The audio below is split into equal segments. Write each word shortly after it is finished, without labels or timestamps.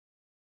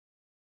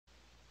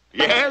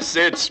Yes,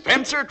 it's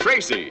Spencer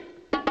Tracy,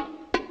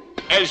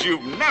 as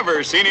you've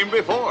never seen him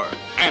before,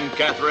 and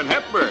Katherine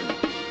Hepburn,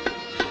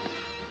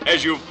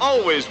 as you've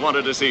always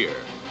wanted to see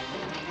her.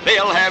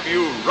 They'll have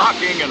you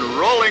rocking and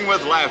rolling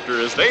with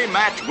laughter as they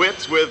match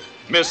wits with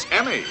Miss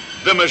Emmy,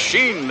 the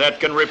machine that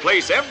can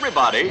replace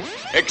everybody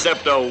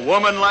except a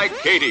woman like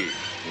Katie.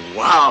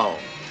 Wow.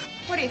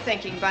 What are you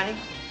thinking, Bunny?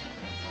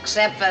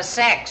 Except for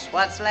sex,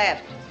 what's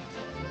left?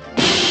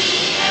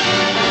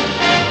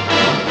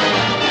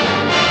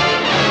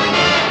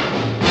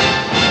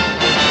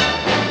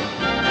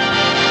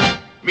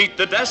 Meet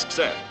the desk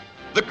set,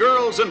 the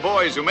girls and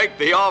boys who make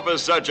the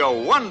office such a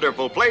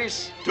wonderful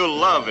place to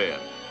love in.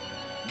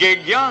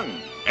 Gig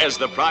Young as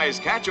the prize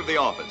catch of the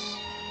office.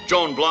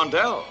 Joan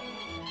Blondell,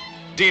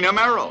 Dina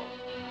Merrill,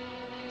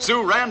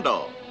 Sue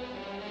Randall,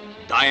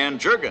 Diane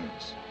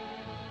Jurgens,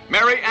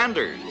 Mary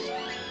Anders.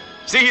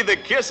 See the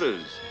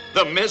kisses,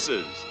 the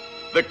misses,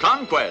 the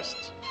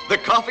conquests, the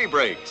coffee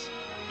breaks,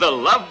 the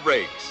love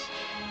breaks,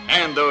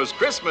 and those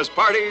Christmas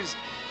parties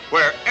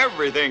where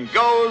everything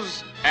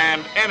goes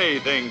and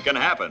anything can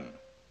happen.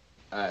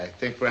 I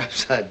think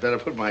perhaps I'd better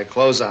put my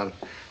clothes on.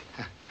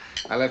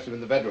 I left them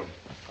in the bedroom.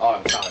 Oh,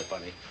 I'm sorry,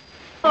 Bunny.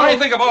 What do you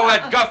think of all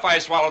that guff I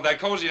swallowed that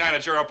cozy night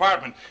at your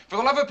apartment? For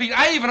the love of Pete,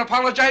 I even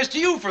apologized to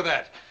you for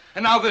that.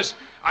 And now this,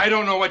 I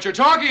don't know what you're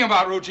talking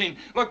about routine.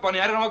 Look, Bunny,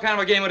 I don't know what kind of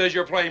a game it is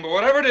you're playing, but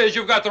whatever it is,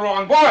 you've got the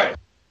wrong boy.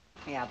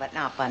 Yeah, but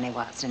not Bunny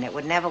Watson. It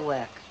would never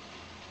work.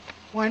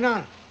 Why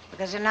not?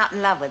 Because you're not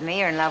in love with me,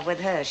 you're in love with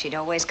her. She'd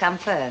always come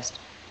first.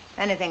 If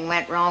anything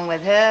went wrong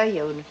with her,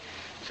 you'd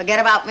forget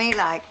about me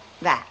like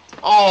that.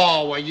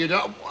 Oh, well, you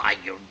don't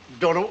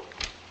know.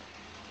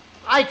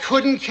 I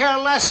couldn't care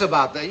less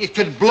about that. It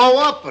could blow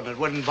up and it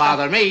wouldn't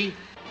bother me.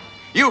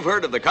 You've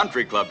heard of the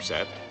country club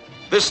set,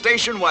 the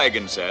station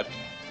wagon set,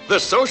 the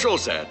social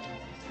set,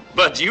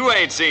 but you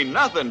ain't seen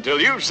nothing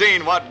till you've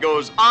seen what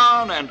goes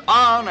on and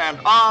on and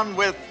on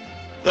with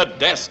the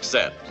desk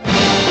set.